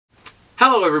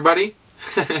Hello everybody!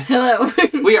 Hello.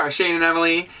 We are Shane and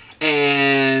Emily,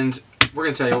 and we're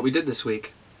going to tell you what we did this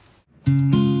week.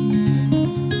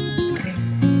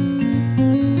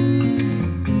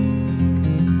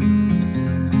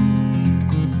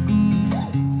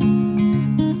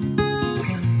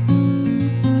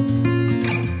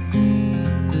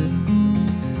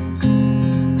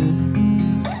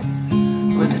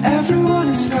 When everyone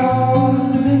is tall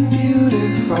and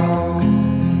beautiful,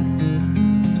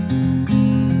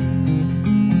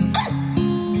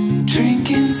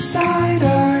 drinking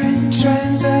cider in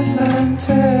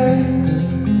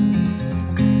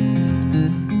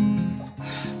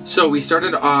transatlantics. So we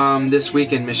started this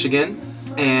week in Michigan,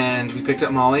 and we picked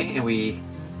up Molly, and we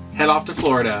head off to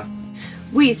Florida.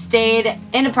 We stayed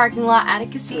in a parking lot at a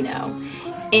casino.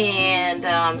 And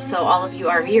so all of you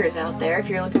RVers out there, if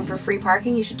you're looking for free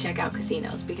parking, you should check out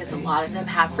casinos because a lot of them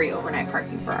have free overnight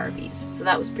parking for RVs. So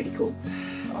that was pretty cool.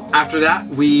 After that,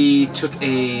 we took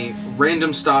a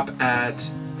random stop at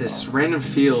this random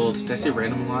field, did I say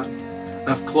random a lot?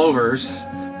 Of clovers.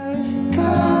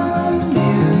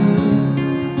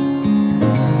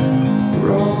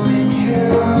 Rolling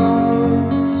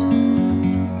hills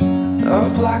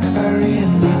of blackberry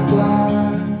and lip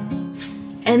blood.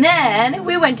 And then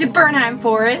we went to Bernheim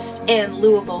Forest in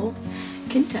Louisville,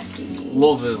 Kentucky.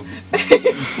 Louisville.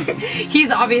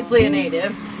 He's obviously a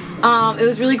native. It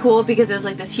was really cool because it was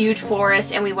like this huge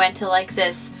forest, and we went to like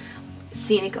this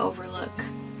scenic overlook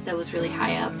that was really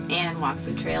high up and walked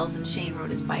some trails, and Shane rode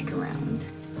his bike around.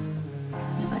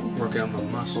 It's fun. Working on my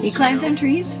muscles. You climbed some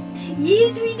trees?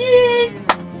 Yes, we did!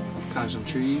 Climbed some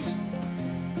trees.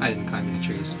 I didn't climb any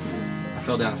trees. I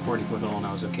fell down a 40-foot hole and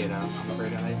I was okay now. I'm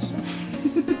afraid of heights.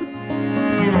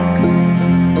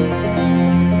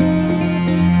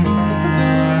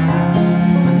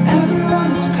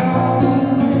 Everyone is tall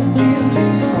and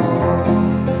beautiful,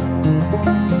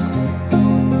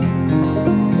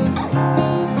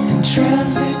 in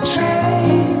transit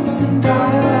trains and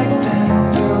dialect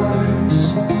and doors.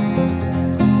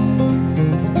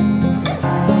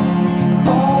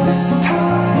 All is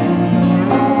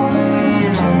time, all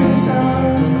is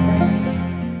tourism.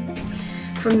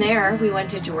 From there, we went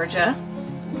to Georgia,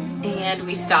 and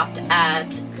we stopped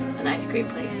at an ice cream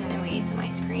place, and we ate some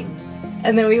ice cream.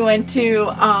 And then we went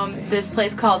to this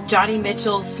place called Johnny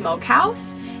Mitchell's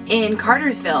Smokehouse in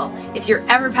Cartersville. If you're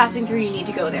ever passing through, you need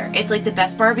to go there. It's like the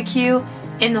best barbecue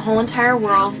in the whole entire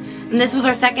world. And this was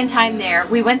our second time there.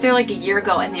 We went there like a year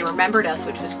ago, and they remembered us,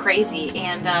 which was crazy.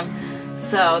 And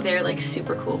so they're like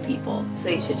super cool people. So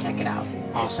you should check it out.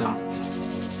 Awesome.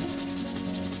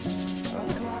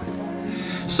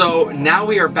 So now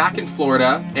we are back in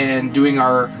Florida and doing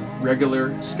our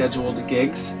regular scheduled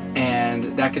gigs,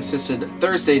 and that consisted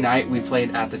Thursday night we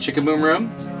played at the Chicken Boom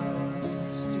Room,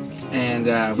 and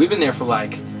we've been there for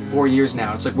like 4 years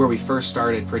now. It's like where we first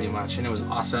started pretty much, and it was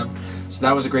awesome. So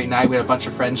that was a great night. We had a bunch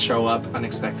of friends show up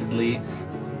unexpectedly,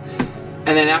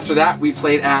 and then after that we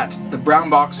played at the Brown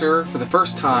Boxer for the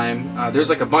first time. There's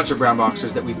like a bunch of Brown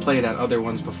Boxers that we've played at other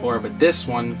ones before, but this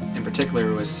one in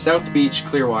particular was South Beach,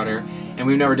 Clearwater, and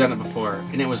we've never done it before,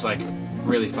 and it was like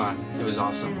really fun. It was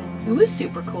awesome. It was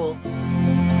super cool.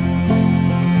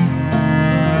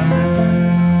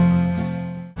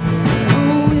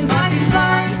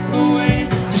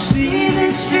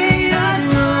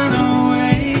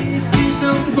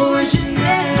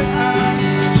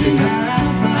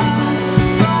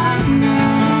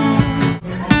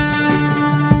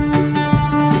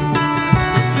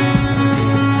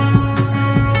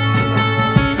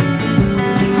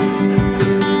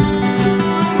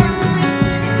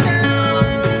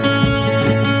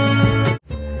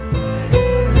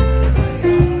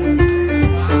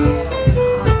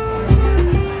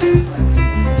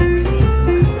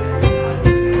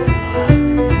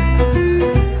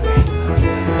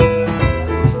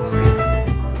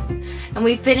 And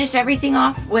we finished everything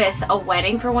off with a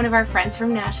wedding for one of our friends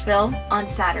from Nashville on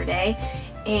Saturday.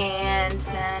 And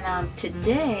then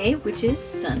today, which is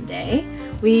Sunday,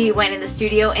 we went in the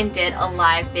studio and did a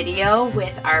live video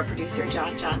with our producer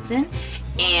John Johnson.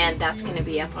 And that's going to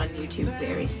be up on YouTube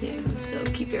very soon. So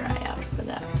keep your eye out for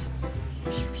that.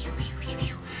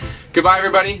 Goodbye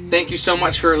everybody. Thank you so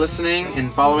much for listening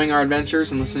and following our adventures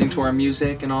and listening to our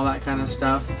music and all that kind of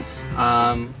stuff.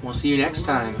 We'll see you next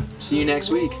time. See you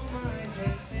next week.